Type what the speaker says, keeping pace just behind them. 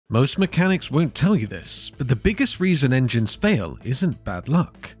Most mechanics won't tell you this, but the biggest reason engines fail isn't bad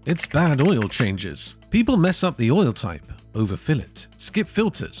luck, it's bad oil changes. People mess up the oil type, overfill it, skip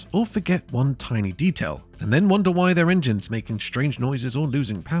filters, or forget one tiny detail, and then wonder why their engine's making strange noises or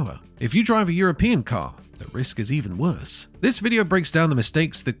losing power. If you drive a European car, the risk is even worse. This video breaks down the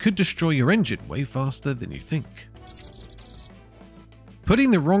mistakes that could destroy your engine way faster than you think.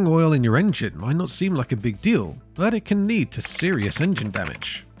 Putting the wrong oil in your engine might not seem like a big deal, but it can lead to serious engine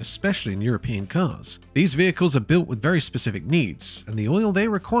damage, especially in European cars. These vehicles are built with very specific needs, and the oil they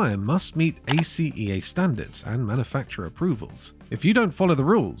require must meet ACEA standards and manufacturer approvals. If you don't follow the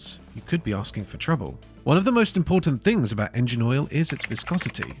rules, you could be asking for trouble. One of the most important things about engine oil is its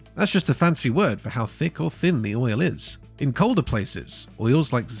viscosity. That's just a fancy word for how thick or thin the oil is. In colder places,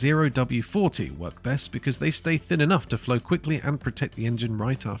 oils like 0W40 work best because they stay thin enough to flow quickly and protect the engine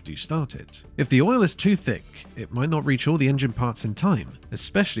right after you start it. If the oil is too thick, it might not reach all the engine parts in time,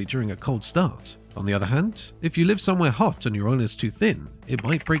 especially during a cold start. On the other hand, if you live somewhere hot and your oil is too thin, it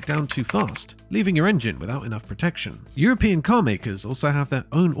might break down too fast, leaving your engine without enough protection. European car makers also have their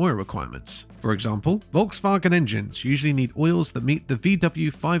own oil requirements. For example, Volkswagen engines usually need oils that meet the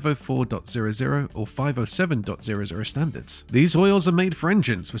VW 504.00 or 507.00 standards. These oils are made for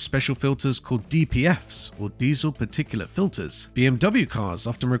engines with special filters called DPFs, or diesel particulate filters. BMW cars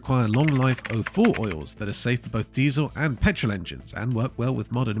often require Longlife-04 oils that are safe for both diesel and petrol engines and work well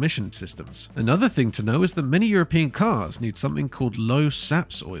with modern emission systems. Another thing to know is that many European cars need something called low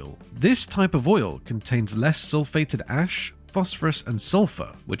SAPS oil. This type of oil contains less sulfated ash, phosphorus and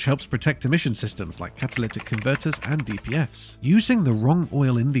sulfur, which helps protect emission systems like catalytic converters and DPFs. Using the wrong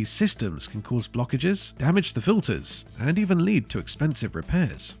oil in these systems can cause blockages, damage the filters, and even lead to expensive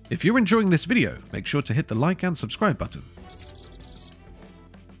repairs. If you're enjoying this video, make sure to hit the like and subscribe button.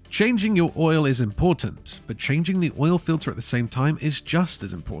 Changing your oil is important, but changing the oil filter at the same time is just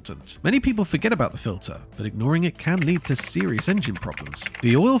as important. Many people forget about the filter, but ignoring it can lead to serious engine problems.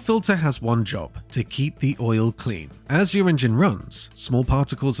 The oil filter has one job: to keep the oil clean. As your engine runs, small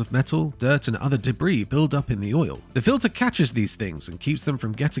particles of metal, dirt, and other debris build up in the oil. The filter catches these things and keeps them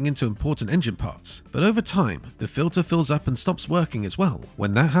from getting into important engine parts, but over time, the filter fills up and stops working as well.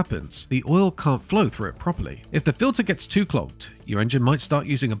 When that happens, the oil can't flow through it properly. If the filter gets too clogged, your engine might start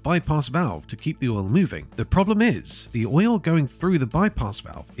using a bypass valve to keep the oil moving. The problem is, the oil going through the bypass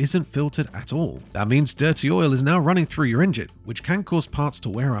valve isn't filtered at all. That means dirty oil is now running through your engine, which can cause parts to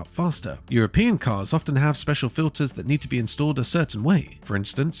wear out faster. European cars often have special filters that need to be installed a certain way. For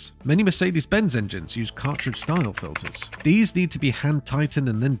instance, many Mercedes-Benz engines use cartridge-style filters. These need to be hand-tightened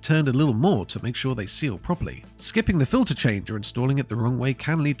and then turned a little more to make sure they seal properly. Skipping the filter change or installing it the wrong way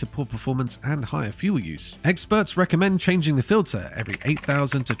can lead to poor performance and higher fuel use. Experts recommend changing the filter every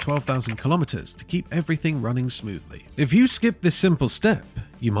 8,000 to 12,000 kilometers to keep everything running smoothly. If you skip this simple step,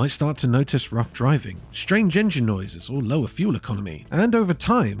 you might start to notice rough driving, strange engine noises, or lower fuel economy. And over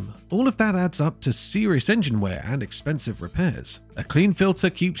time, all of that adds up to serious engine wear and expensive repairs. A clean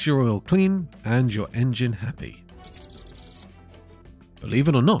filter keeps your oil clean and your engine happy. Believe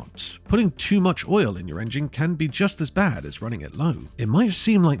it or not, putting too much oil in your engine can be just as bad as running it low. It might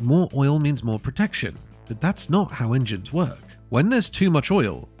seem like more oil means more protection, but that's not how engines work. When there's too much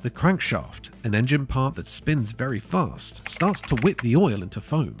oil, the crankshaft, an engine part that spins very fast, starts to whip the oil into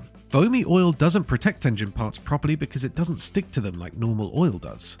foam. Foamy oil doesn't protect engine parts properly because it doesn't stick to them like normal oil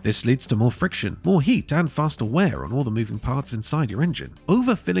does. This leads to more friction, more heat, and faster wear on all the moving parts inside your engine.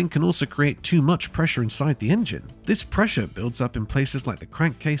 Overfilling can also create too much pressure inside the engine. This pressure builds up in places like the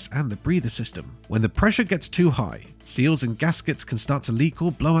crankcase and the breather system. When the pressure gets too high, seals and gaskets can start to leak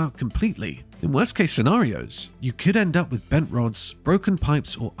or blow out completely. In worst case scenarios, you could end up with bent rods, broken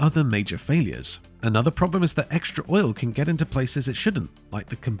pipes, or other major failures. Another problem is that extra oil can get into places it shouldn't, like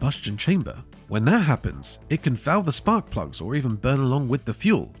the combustion chamber. When that happens, it can foul the spark plugs or even burn along with the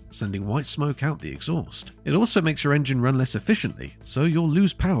fuel, sending white smoke out the exhaust. It also makes your engine run less efficiently, so you'll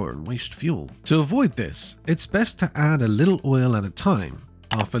lose power and waste fuel. To avoid this, it's best to add a little oil at a time,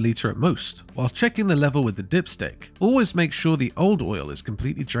 half a liter at most, while checking the level with the dipstick. Always make sure the old oil is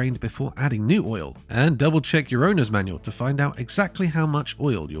completely drained before adding new oil, and double check your owner's manual to find out exactly how much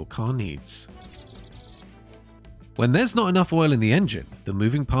oil your car needs. When there's not enough oil in the engine, the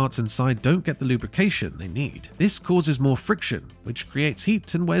moving parts inside don't get the lubrication they need. This causes more friction, which creates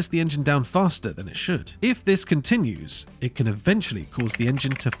heat and wears the engine down faster than it should. If this continues, it can eventually cause the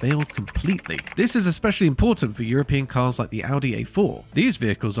engine to fail completely. This is especially important for European cars like the Audi A4. These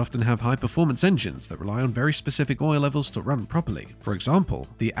vehicles often have high-performance engines that rely on very specific oil levels to run properly. For example,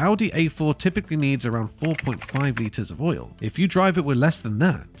 the Audi A4 typically needs around 4.5 liters of oil. If you drive it with less than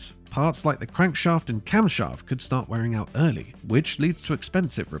that, parts like the crankshaft and camshaft could start wearing out early, which leads to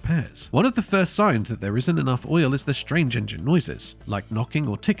expensive repairs. One of the first signs that there isn't enough oil is the strange engine noises, like knocking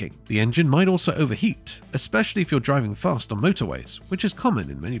or ticking. The engine might also overheat, especially if you're driving fast on motorways, which is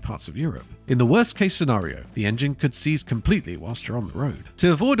common in many parts of Europe. In the worst case scenario, the engine could seize completely whilst you're on the road.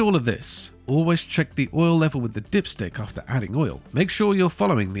 To avoid all of this, always check the oil level with the dipstick after adding oil. Make sure you're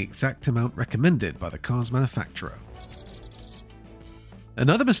following the exact amount recommended by the car's manufacturer.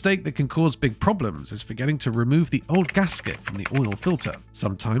 Another mistake that can cause big problems is forgetting to remove the old gasket from the oil filter.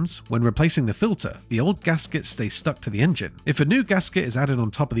 Sometimes, when replacing the filter, the old gasket stays stuck to the engine. If a new gasket is added on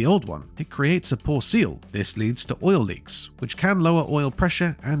top of the old one, it creates a poor seal. This leads to oil leaks, which can lower oil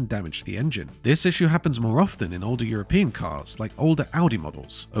pressure and damage the engine. This issue happens more often in older European cars, like older Audi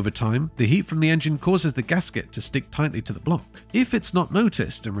models. Over time, the heat from the engine causes the gasket to stick tightly to the block. If it's not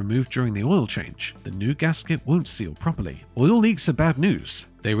noticed and removed during the oil change, the new gasket won't seal properly. Oil leaks are bad news.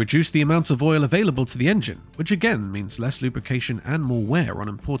 They reduce the amount of oil available to the engine, which again means less lubrication and more wear on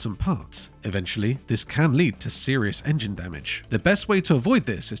important parts. Eventually, this can lead to serious engine damage. The best way to avoid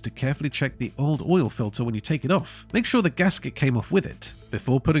this is to carefully check the old oil filter when you take it off. Make sure the gasket came off with it.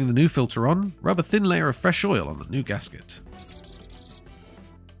 Before putting the new filter on, rub a thin layer of fresh oil on the new gasket.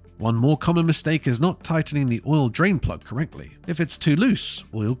 One more common mistake is not tightening the oil drain plug correctly. If it's too loose,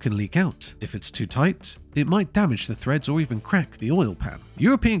 oil can leak out. If it's too tight, it might damage the threads or even crack the oil pan.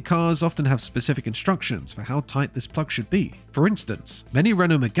 European cars often have specific instructions for how tight this plug should be. For instance, many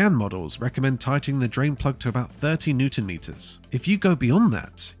Renault Megane models recommend tightening the drain plug to about 30 Newton meters. If you go beyond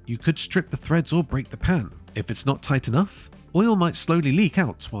that, you could strip the threads or break the pan. If it's not tight enough, oil might slowly leak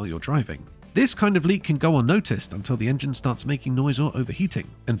out while you're driving. This kind of leak can go unnoticed until the engine starts making noise or overheating,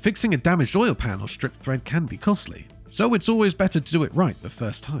 and fixing a damaged oil pan or stripped thread can be costly. So it's always better to do it right the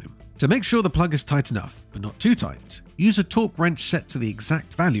first time. To make sure the plug is tight enough, but not too tight, use a torque wrench set to the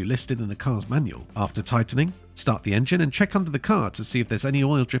exact value listed in the car's manual. After tightening, start the engine and check under the car to see if there's any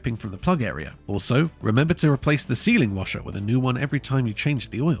oil dripping from the plug area. Also, remember to replace the sealing washer with a new one every time you change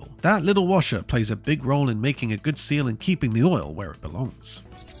the oil. That little washer plays a big role in making a good seal and keeping the oil where it belongs.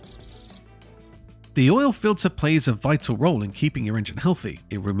 The oil filter plays a vital role in keeping your engine healthy.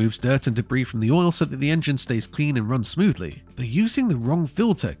 It removes dirt and debris from the oil so that the engine stays clean and runs smoothly. But using the wrong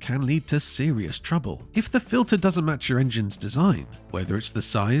filter can lead to serious trouble. If the filter doesn't match your engine's design, whether it's the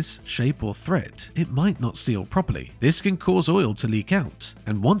size, shape, or thread, it might not seal properly. This can cause oil to leak out,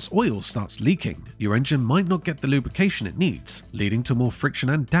 and once oil starts leaking, your engine might not get the lubrication it needs, leading to more friction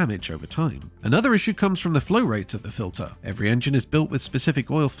and damage over time. Another issue comes from the flow rate of the filter. Every engine is built with specific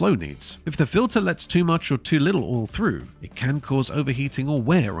oil flow needs. If the filter lets too much or too little oil through, it can cause overheating or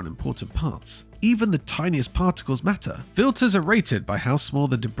wear on important parts. Even the tiniest particles matter. Filters are rated by how small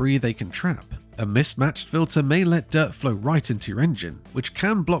the debris they can trap. A mismatched filter may let dirt flow right into your engine, which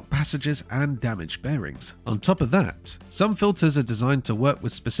can block passages and damage bearings. On top of that, some filters are designed to work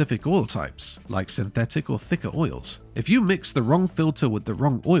with specific oil types, like synthetic or thicker oils. If you mix the wrong filter with the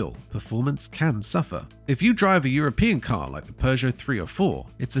wrong oil, performance can suffer. If you drive a European car like the Peugeot 3 or 4,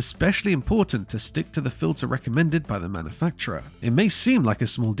 it's especially important to stick to the filter recommended by the manufacturer. It may seem like a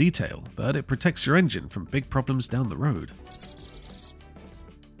small detail, but it protects your engine from big problems down the road.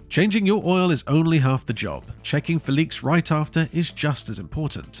 Changing your oil is only half the job. Checking for leaks right after is just as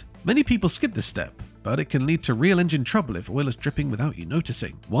important. Many people skip this step, but it can lead to real engine trouble if oil is dripping without you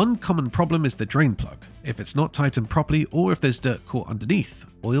noticing. One common problem is the drain plug. If it's not tightened properly or if there's dirt caught underneath,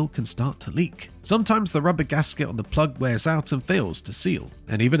 oil can start to leak. Sometimes the rubber gasket on the plug wears out and fails to seal,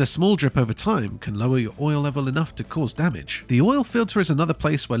 and even a small drip over time can lower your oil level enough to cause damage. The oil filter is another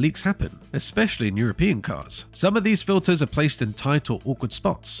place where leaks happen, especially in European cars. Some of these filters are placed in tight or awkward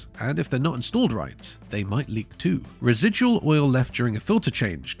spots, and if they're not installed right, they might leak too. Residual oil left during a filter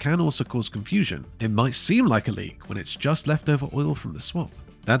change can also cause confusion. It might seem like a leak when it's just leftover oil from the swap.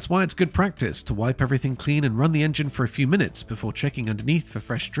 That's why it's good practice to wipe everything clean and run the engine for a few minutes before checking underneath for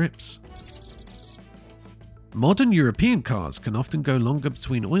fresh drips. Modern European cars can often go longer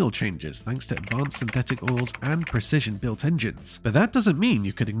between oil changes thanks to advanced synthetic oils and precision-built engines. But that doesn't mean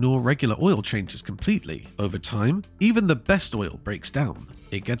you could ignore regular oil changes completely. Over time, even the best oil breaks down.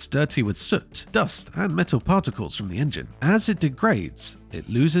 It gets dirty with soot, dust, and metal particles from the engine. As it degrades, it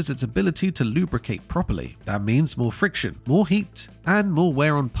loses its ability to lubricate properly. That means more friction, more heat, and more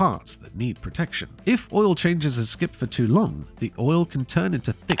wear on parts that need protection. If oil changes are skipped for too long, the oil can turn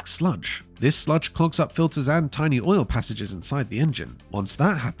into thick sludge. This sludge clogs up filters and tiny oil passages inside the engine. Once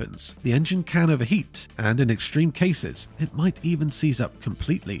that happens, the engine can overheat, and in extreme cases, it might even seize up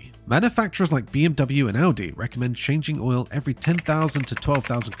completely. Manufacturers like BMW and Audi recommend changing oil every 10,000 to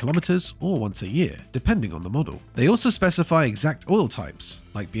 12,000 kilometers or once a year, depending on the model. They also specify exact oil types,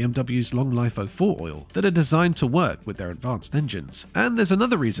 like BMW's Longlife-04 oil, that are designed to work with their advanced engines. And there's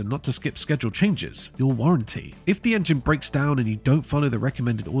another reason not to skip scheduled changes: your warranty. If the engine breaks down and you don't follow the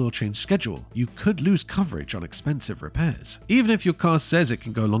recommended oil change schedule, you could lose coverage on expensive repairs. Even if your car says it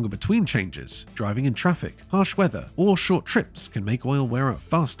can go longer between changes, driving in traffic, harsh weather, or short trips can make oil wear out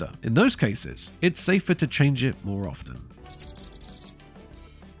faster. In those cases, it's safer to change it more often.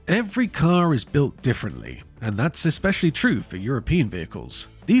 Every car is built differently, and that's especially true for European vehicles.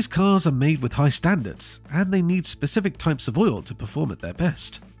 These cars are made with high standards, and they need specific types of oil to perform at their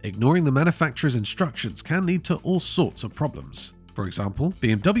best. Ignoring the manufacturer's instructions can lead to all sorts of problems. For example,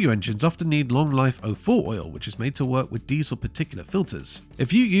 BMW engines often need Longlife-04 oil, which is made to work with diesel particulate filters.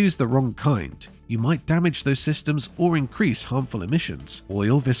 If you use the wrong kind, you might damage those systems or increase harmful emissions.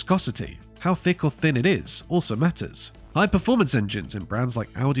 Oil viscosity. How thick or thin it is also matters. High-performance engines in brands like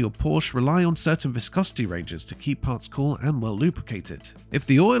Audi or Porsche rely on certain viscosity ranges to keep parts cool and well lubricated. If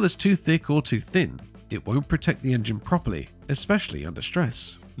the oil is too thick or too thin, it won't protect the engine properly, especially under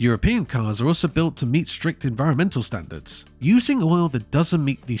stress. European cars are also built to meet strict environmental standards. Using oil that doesn't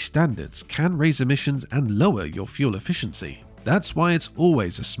meet these standards can raise emissions and lower your fuel efficiency. That's why it's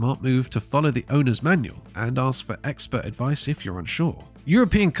always a smart move to follow the owner's manual and ask for expert advice if you're unsure.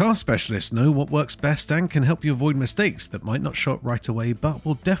 European car specialists know what works best and can help you avoid mistakes that might not show up right away but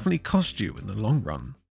will definitely cost you in the long run.